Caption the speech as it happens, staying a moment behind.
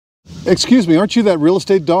Excuse me, aren't you that real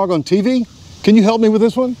estate dog on TV? Can you help me with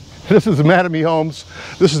this one? This is Mattamy Homes.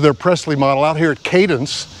 This is their Presley model out here at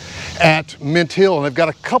Cadence at Mint Hill, and they've got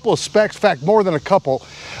a couple of specs, in fact more than a couple,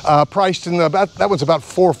 priced in that one's about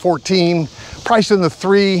 $414, priced in the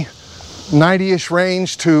 $390-ish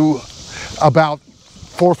range to about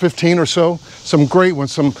 $415 or so. Some great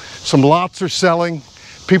ones. Some lots are selling.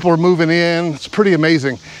 People are moving in. It's pretty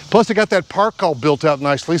amazing. Plus they got that park all built out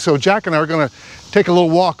nicely, so Jack and I are going to take a little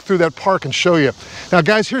walk through that park and show you. Now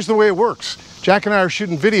guys, here's the way it works. Jack and I are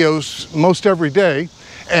shooting videos most every day,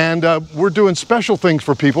 and we're doing special things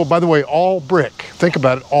for people. By the way, all brick. Think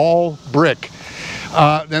about it, all brick.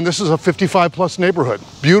 And this is a 55 plus neighborhood.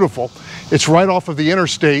 Beautiful. It's right off of the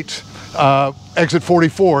interstate, exit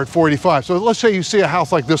 44 at 485. So let's say you see a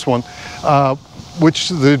house like this one, which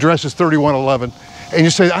the address is 3111, and you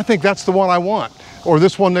say, I think that's the one I want. Or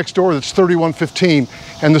this one next door that's 3115,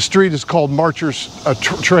 and the street is called Marcher's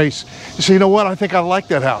Trace. You say, you know what, I think I like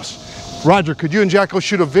that house. Roger, could you and Jack go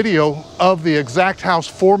shoot a video of the exact house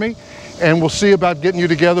for me? And we'll see about getting you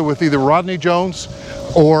together with either Rodney Jones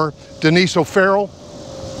or Denise O'Farrell,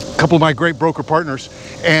 a couple of my great broker partners,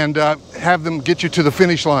 and have them get you to the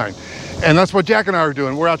finish line. And that's what Jack and I are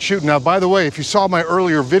doing. We're out shooting. Now, by the way, if you saw my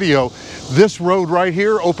earlier video, this road right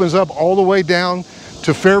here opens up all the way down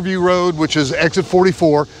to Fairview Road, which is exit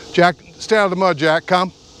 44. Jack, stay out of the mud, Jack,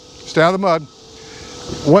 come. Stay out of the mud.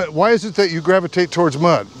 Why is it that you gravitate towards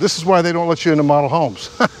mud? This is why they don't let you into model homes.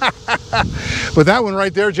 But that one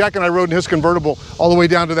right there, Jack and I rode in his convertible all the way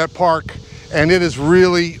down to that park, and it is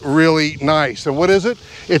really, really nice. And what is it?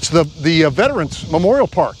 It's the Veterans Memorial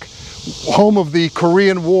Park, home of the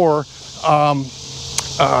Korean War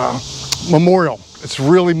Memorial. It's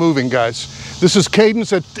really moving, guys. This is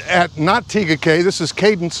Cadence at not TGK, this is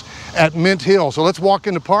Cadence at Mint Hill. So let's walk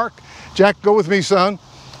in the park. Jack, go with me, son.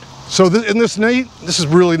 So isn't this neat? This is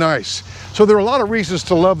really nice. So there are a lot of reasons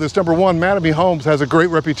to love this. Number one, Mattamy Homes has a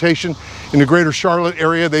great reputation in the greater Charlotte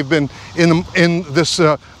area. They've been in this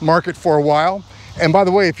market for a while. And by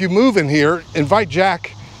the way, if you move in here, invite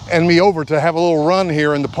Jack and me over to have a little run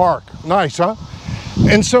here in the park. Nice, huh?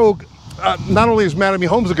 And so not only is Mattamy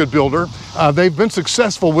Homes a good builder, they've been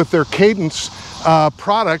successful with their Cadence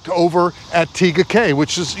product over at TGK,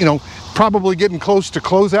 which is, you know, probably getting close to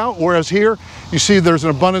closeout, whereas here you see there's an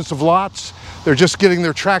abundance of lots. They're just getting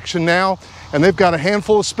their traction now, and they've got a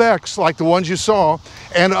handful of specs like the ones you saw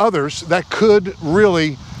and others that could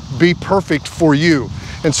really be perfect for you.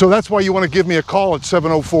 And so that's why you want to give me a call at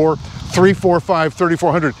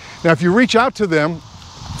 704-345-3400. Now, if you reach out to them,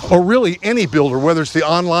 or really any builder, whether it's the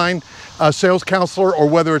online sales counselor or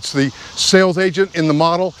whether it's the sales agent in the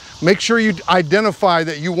model, make sure you identify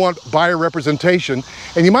that you want buyer representation,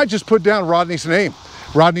 and you might just put down Rodney's name,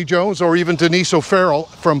 Rodney Jones, or even Denise O'Farrell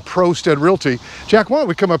from Prosted Realty. Jack, why don't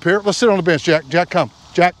we come up here? Let's sit on the bench, Jack. Jack, come.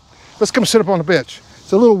 Jack, let's come sit up on the bench.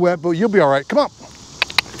 It's a little wet, but you'll be all right. Come on.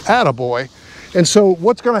 Attaboy. And so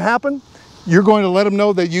what's going to happen? You're going to let them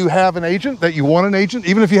know that you have an agent, that you want an agent,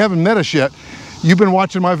 even if you haven't met us yet. You've been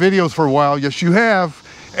watching my videos for a while. Yes, you have.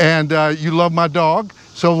 And you love my dog.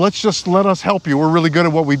 So let us help you. We're really good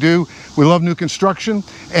at what we do. We love new construction.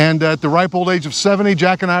 And at the ripe old age of 70,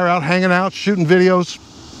 Jack and I are out hanging out, shooting videos.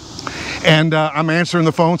 And I'm answering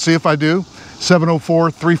the phone, see if I do.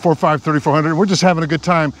 704-345-3400. We're just having a good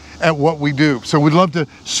time at what we do. So we'd love to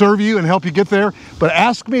serve you and help you get there. But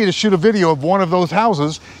ask me to shoot a video of one of those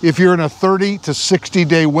houses if you're in a 30 to 60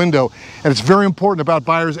 day window. And it's very important about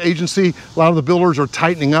buyer's agency. A lot of the builders are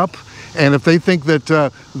tightening up. And if they think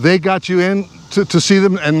that they got you in to see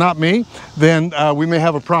them and not me, then we may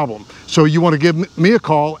have a problem. So you want to give me a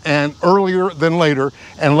call, and earlier than later,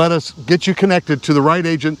 and let us get you connected to the right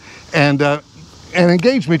agent and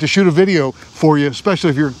engage me to shoot a video for you, especially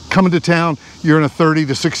if you're coming to town, you're in a 30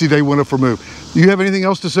 to 60 day window for move. Do you have anything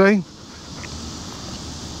else to say?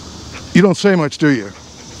 You don't say much, do you?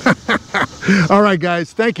 All right,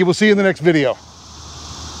 guys, thank you. We'll see you in the next video.